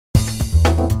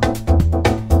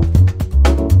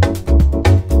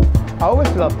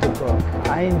love to cook.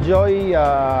 I enjoy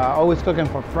always cooking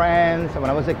for friends. When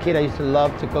I was a kid, I used to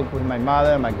love to cook with my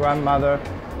mother and my grandmother.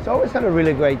 So I always had a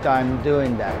really great time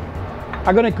doing that.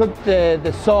 I'm gonna cook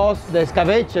the sauce, the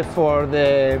escabeche for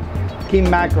the king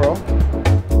mackerel.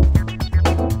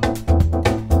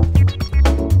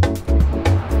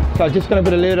 So I'm just gonna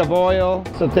put a little bit of oil,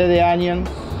 saute the onions.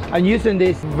 I'm using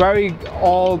this very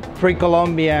old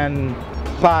pre-Columbian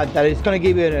pot that is gonna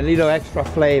give it a little extra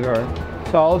flavor.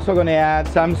 So I'm also gonna add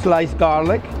some sliced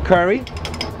garlic, curry,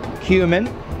 cumin,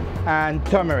 and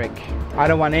turmeric. I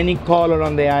don't want any color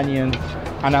on the onions,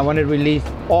 and I want to release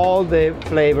all the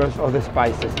flavors of the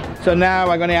spices. So now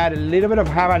I'm gonna add a little bit of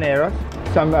habaneros,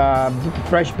 some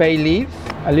fresh bay leaves,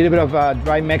 a little bit of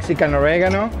dry Mexican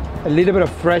oregano, a little bit of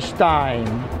fresh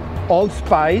thyme,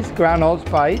 allspice, ground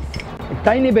allspice, a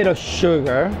tiny bit of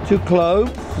sugar, 2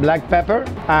 cloves, black pepper,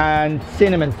 and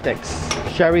cinnamon sticks,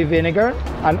 sherry vinegar,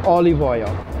 and olive oil.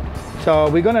 So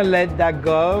we're gonna let that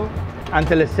go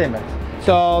until it simmers.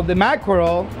 So the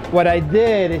mackerel, what I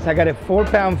did is I got a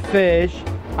 4-pound fish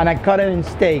and I cut it in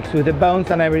steaks with the bones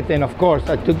and everything. Of course,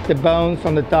 I took the bones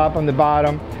on the top and the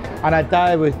bottom and I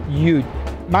thought it was huge.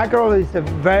 Mackerel is a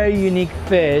very unique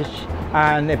fish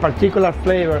and a particular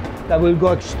flavor that will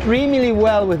go extremely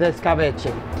well with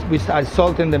escabeche. I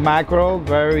salted the mackerel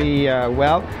very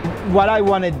well. What I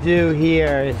want to do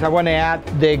here is I want to add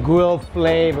the grilled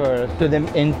flavors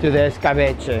into the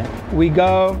escabeche. We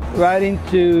go right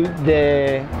into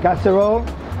the casserole.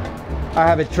 I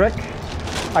have a trick.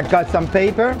 I cut some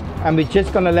paper and we're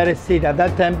just going to let it sit at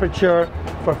that temperature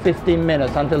for 15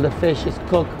 minutes until the fish is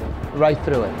cooked right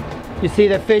through it. You see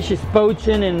the fish is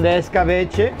poaching in the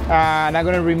escabeche, and I'm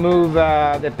going to remove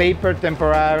the paper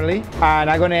temporarily, and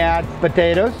I'm going to add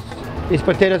potatoes. These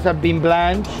potatoes have been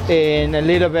blanched in a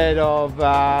little bit of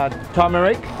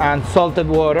turmeric and salted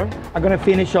water. I'm going to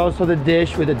finish also the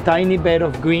dish with a tiny bit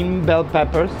of green bell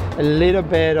peppers, a little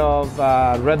bit of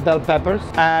red bell peppers,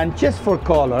 and just for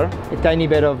color, a tiny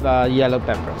bit of yellow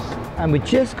peppers. And we're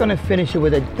just going to finish it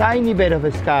with a tiny bit of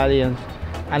scallions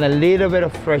and a little bit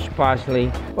of fresh parsley.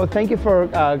 Well, thank you for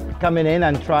coming in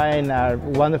and trying our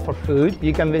wonderful food.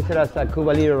 You can visit us at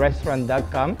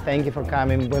CubaLibreRestaurant.com. Thank you for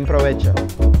coming. Buen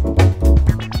provecho.